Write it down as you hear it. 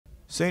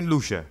Saint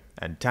Lucia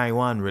and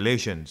Taiwan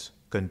relations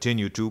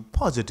continue to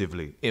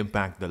positively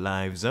impact the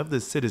lives of the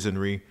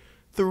citizenry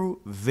through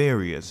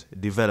various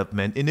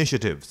development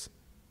initiatives.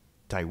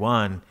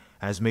 Taiwan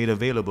has made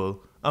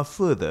available a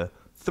further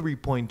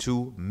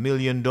 $3.2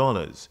 million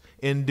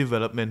in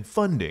development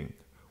funding,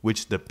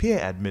 which the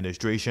Pierre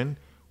administration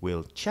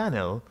will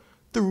channel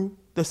through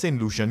the Saint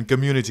Lucian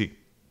community.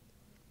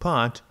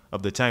 Part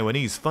of the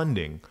Taiwanese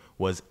funding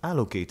was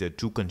allocated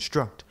to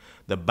construct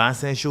the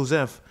Bassin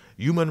Joseph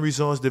Human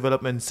Resource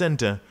Development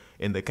Center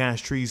in the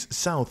Castries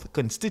South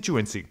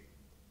constituency.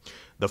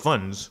 The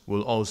funds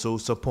will also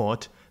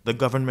support the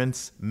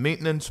government's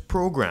maintenance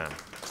program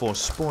for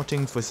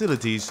sporting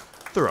facilities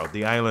throughout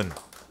the island.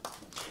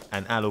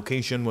 An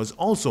allocation was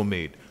also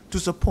made to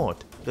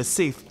support the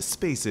Safe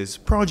Spaces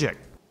project.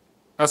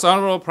 As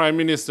Honorable Prime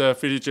Minister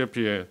Philippe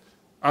Pierre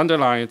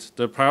underlined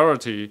the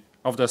priority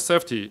of the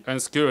safety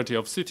and security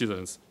of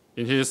citizens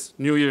in his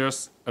New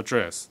Year's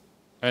address,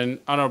 and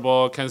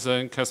Honorable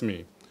Chen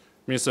Casimir,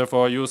 Minister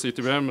for Youth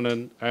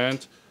Development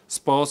and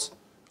Sports,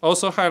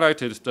 also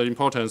highlighted the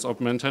importance of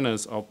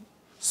maintenance of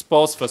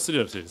sports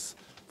facilities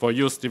for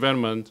youth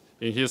development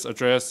in his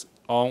address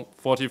on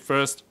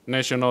 41st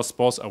National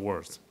Sports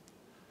Awards.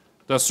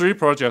 The three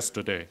projects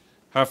today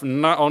have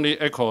not only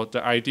echoed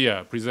the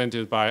idea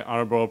presented by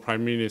Honorable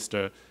Prime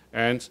Minister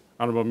and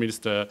Honorable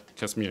Minister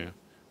Casimir,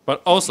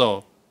 but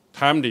also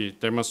timely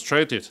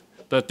demonstrated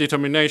the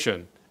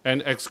determination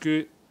and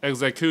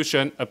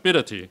execution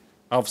ability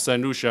of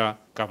Saint Lucia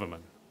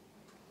government.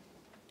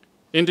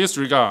 In this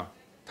regard,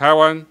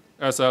 Taiwan,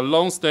 as a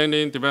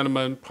long-standing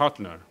development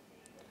partner,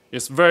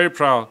 is very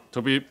proud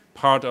to be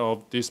part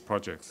of these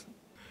projects.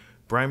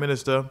 Prime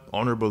Minister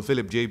Honorable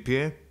Philippe J.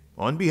 Pierre,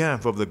 on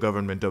behalf of the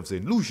government of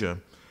Saint Lucia,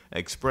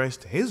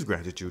 expressed his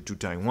gratitude to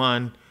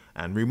Taiwan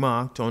and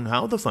remarked on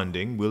how the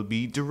funding will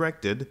be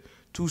directed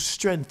to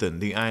strengthen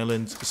the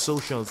island's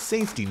social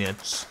safety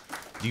nets,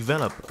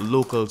 develop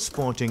local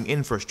sporting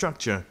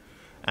infrastructure,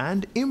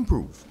 and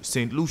improve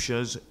Saint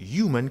Lucia's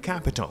human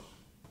capital.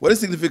 What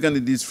is significant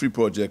in these three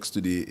projects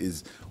today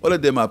is all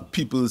of them are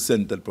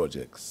people-centered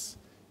projects.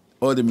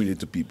 All of them relate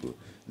to people.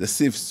 The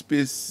Safe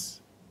Space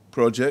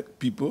project,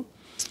 people.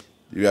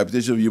 The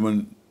rehabilitation of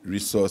human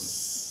resource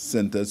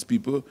centers,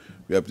 people.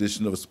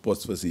 Rehabilitation of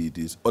sports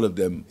facilities, all of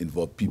them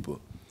involve people.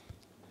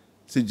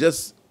 So it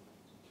just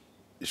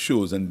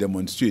shows and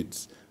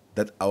demonstrates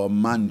that our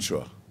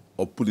mantra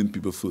of putting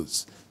people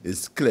first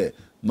is clear,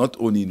 not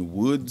only in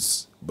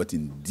words, but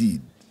in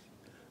deed.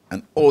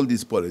 And all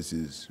these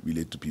policies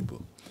relate to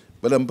people.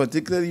 But I'm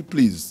particularly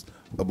pleased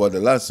about the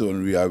last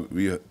one,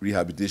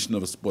 rehabilitation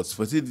of sports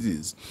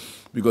facilities,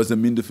 because the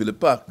Minister Philippe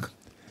Park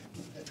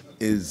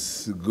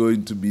is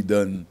going to be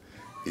done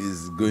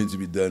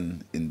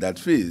in that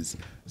phase.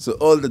 So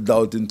all the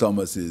doubting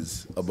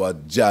Thomases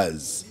about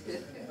jazz,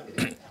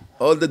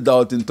 all the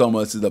doubting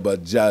Thomases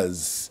about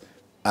jazz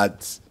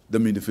at the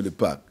Minister Philippe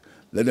Park,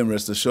 let them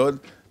rest assured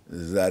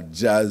that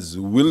jazz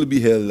will be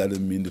held at the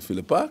Minister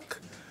Philippe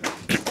Park.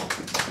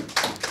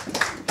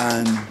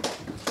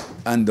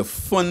 And the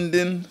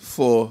funding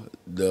for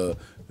the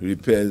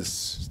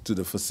repairs to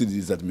the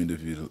facilities at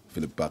Minister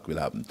Philippe Park will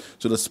happen.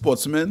 So the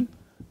sportsmen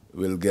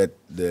will get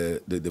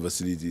the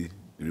facility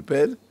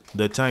repaired.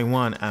 The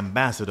Taiwan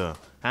Ambassador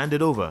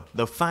handed over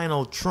the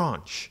final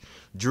tranche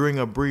during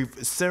a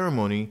brief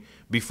ceremony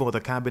before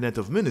the Cabinet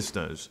of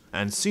Ministers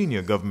and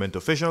senior government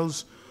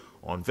officials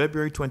on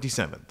February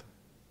 27th.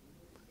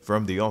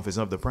 From the Office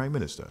of the Prime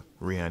Minister,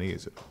 Rihanna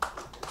Izu.